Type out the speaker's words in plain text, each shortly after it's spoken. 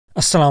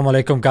Assalamu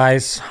alaikum,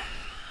 guys.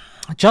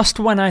 Just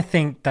when I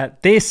think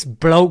that this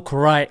bloke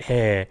right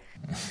here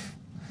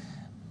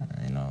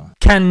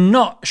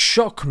cannot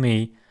shock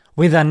me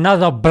with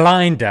another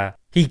blinder,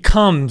 he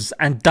comes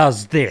and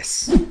does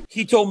this.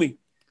 He told me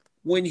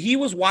when he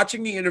was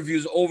watching the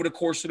interviews over the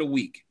course of the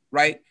week,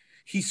 right?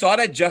 He saw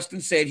that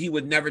Justin said he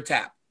would never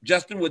tap.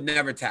 Justin would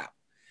never tap.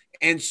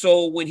 And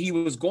so when he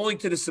was going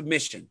to the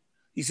submission,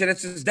 he said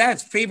it's his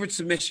dad's favorite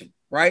submission,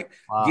 right?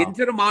 Wow. Getting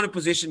to the mounted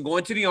position,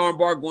 going to the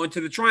armbar, going to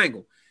the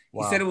triangle.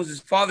 Wow. He said it was his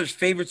father's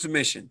favorite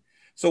submission.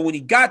 So when he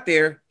got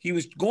there, he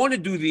was going to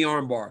do the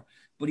armbar,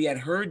 but he had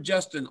heard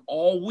Justin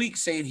all week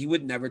saying he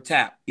would never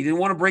tap. He didn't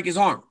want to break his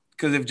arm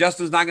because if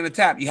Justin's not going to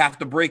tap, you have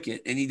to break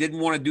it. And he didn't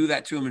want to do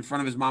that to him in front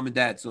of his mom and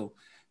dad. So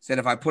said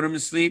if I put him to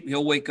sleep,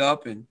 he'll wake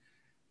up and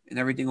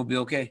everything will be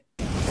okay.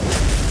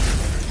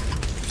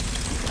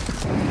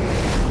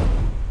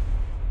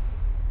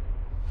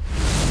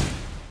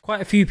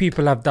 Quite a few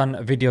people have done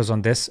videos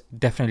on this.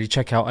 Definitely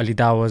check out Ali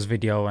Dawa's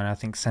video, and I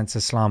think Sense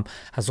Islam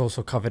has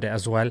also covered it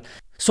as well.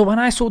 So when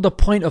I saw the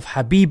point of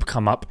Khabib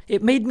come up,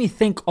 it made me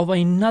think of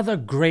another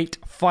great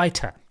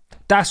fighter.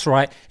 That's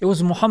right, it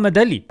was Muhammad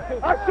Ali.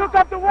 I shook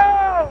up the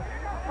world!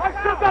 I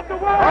shook up the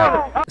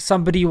world!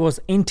 Somebody was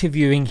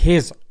interviewing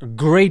his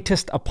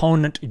greatest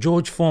opponent,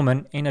 George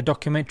Foreman, in a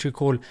documentary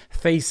called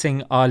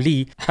Facing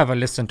Ali. Have a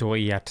listen to what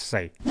he had to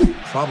say.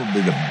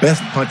 Probably the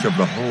best punch of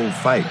the whole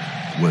fight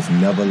was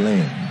never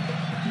land.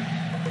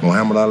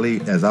 Muhammad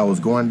Ali, as I was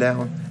going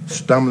down,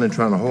 stumbling,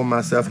 trying to hold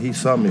myself, he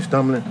saw me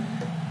stumbling.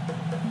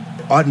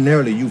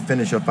 Ordinarily, you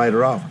finish a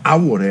fighter off. I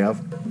would have.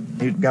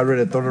 He got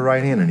ready to throw the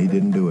right hand, and he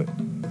didn't do it.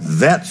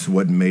 That's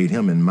what made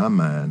him, in my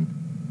mind,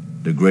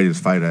 the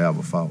greatest fighter I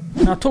ever fought.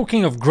 Now,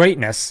 talking of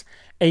greatness,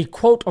 a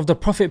quote of the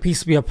Prophet,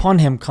 peace be upon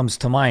him, comes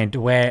to mind,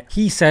 where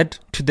he said,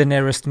 to the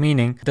nearest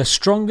meaning, the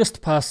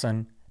strongest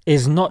person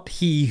is not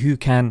he who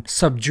can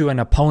subdue an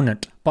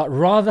opponent, but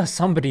rather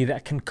somebody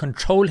that can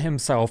control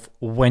himself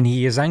when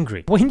he is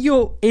angry. When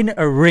you're in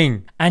a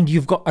ring and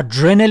you've got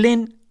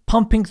adrenaline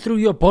pumping through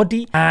your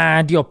body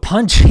and you're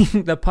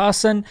punching the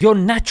person, your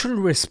natural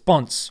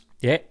response,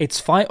 it's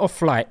fight or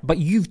flight, but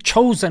you've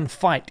chosen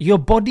fight. Your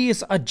body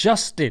is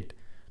adjusted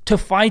to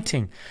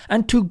fighting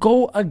and to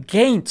go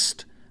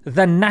against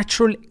the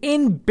natural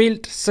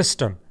inbuilt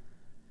system.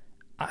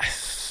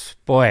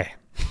 Boy.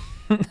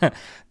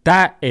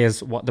 That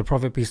is what the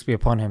Prophet, peace be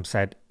upon him,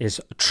 said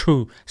is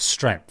true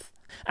strength.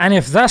 And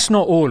if that's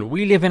not all,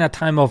 we live in a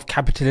time of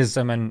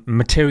capitalism and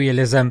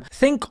materialism.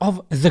 Think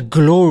of the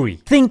glory.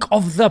 Think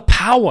of the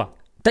power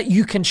that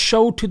you can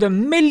show to the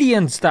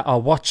millions that are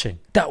watching,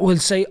 that will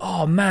say,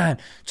 oh man,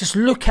 just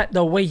look at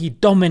the way he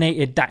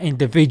dominated that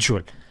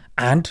individual.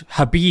 And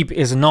Khabib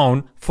is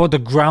known for the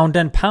ground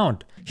and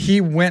pound.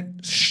 He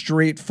went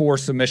straight for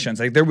submissions.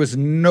 Like there was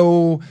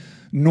no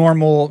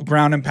normal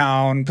ground and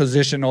pound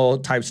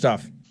positional type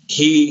stuff.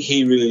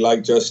 He really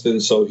liked Justin,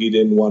 so he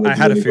didn't want to do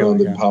any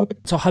ground and pound.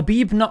 So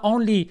Khabib not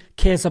only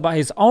cares about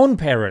his own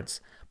parents,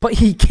 but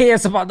he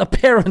cares about the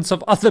parents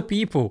of other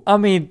people. I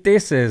mean,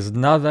 this is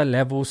another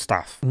level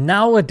stuff.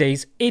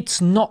 Nowadays,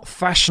 it's not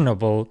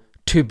fashionable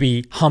to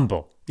be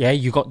humble. Yeah,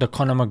 you got the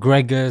Conor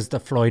McGregors, the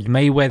Floyd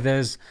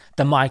Mayweathers,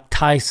 the Mike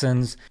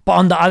Tysons. But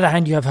on the other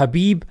hand, you have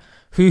Khabib,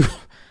 who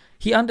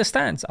he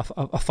understands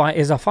a fight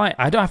is a fight.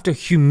 I don't have to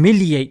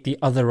humiliate the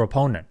other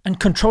opponent. And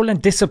control and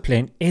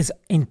discipline is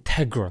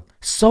integral.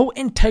 So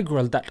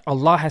integral that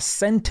Allah has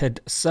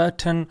centered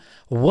certain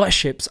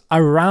worships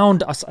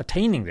around us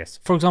attaining this.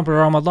 For example,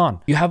 Ramadan.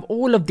 You have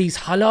all of these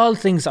halal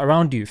things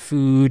around you.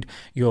 Food,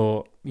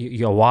 your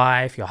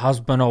wife, your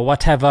husband or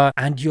whatever.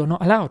 And you're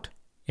not allowed.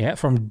 Yeah,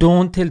 from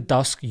dawn till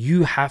dusk,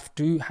 you have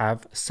to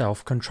have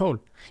self-control.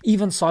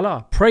 Even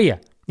salah, prayer.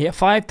 Yeah,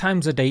 5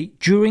 times a day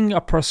during a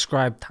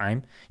prescribed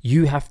time,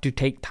 you have to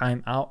take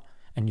time out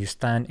and you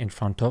stand in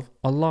front of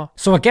Allah.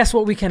 So I guess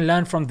what we can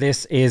learn from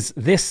this is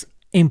this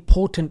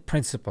important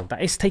principle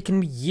that it's taken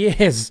me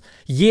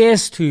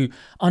years to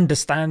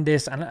understand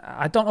this, and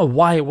I don't know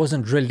why it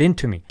wasn't drilled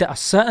into me. There are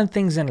certain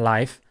things in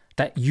life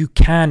that you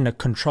can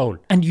control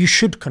and you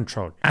should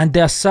control, and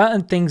there are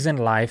certain things in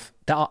life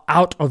that are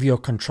out of your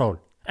control,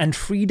 and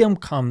freedom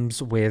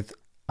comes with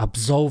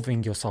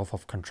absolving yourself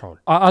of control.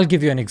 I'll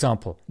give you an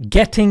example.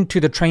 Getting to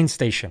the train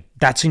station,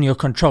 that's in your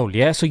control,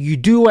 yeah? So you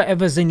do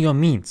whatever's in your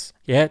means,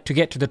 yeah, to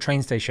get to the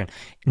train station.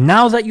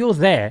 Now that you're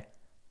there,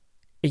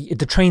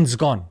 the train's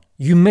gone.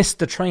 You missed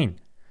the train.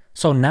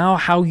 So now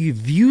how you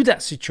view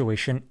that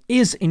situation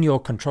is in your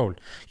control.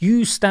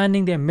 You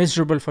standing there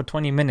miserable for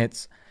 20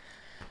 minutes,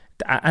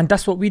 and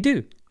that's what we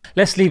do.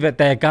 Let's leave it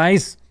there,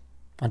 guys.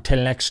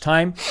 Until next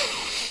time.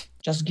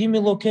 Just give me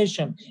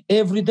location.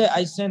 Every day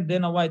I send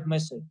them a white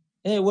message.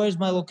 Hey, where's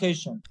my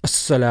location?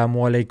 Assalamu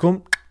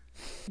alaikum.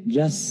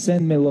 Just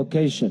send me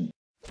location.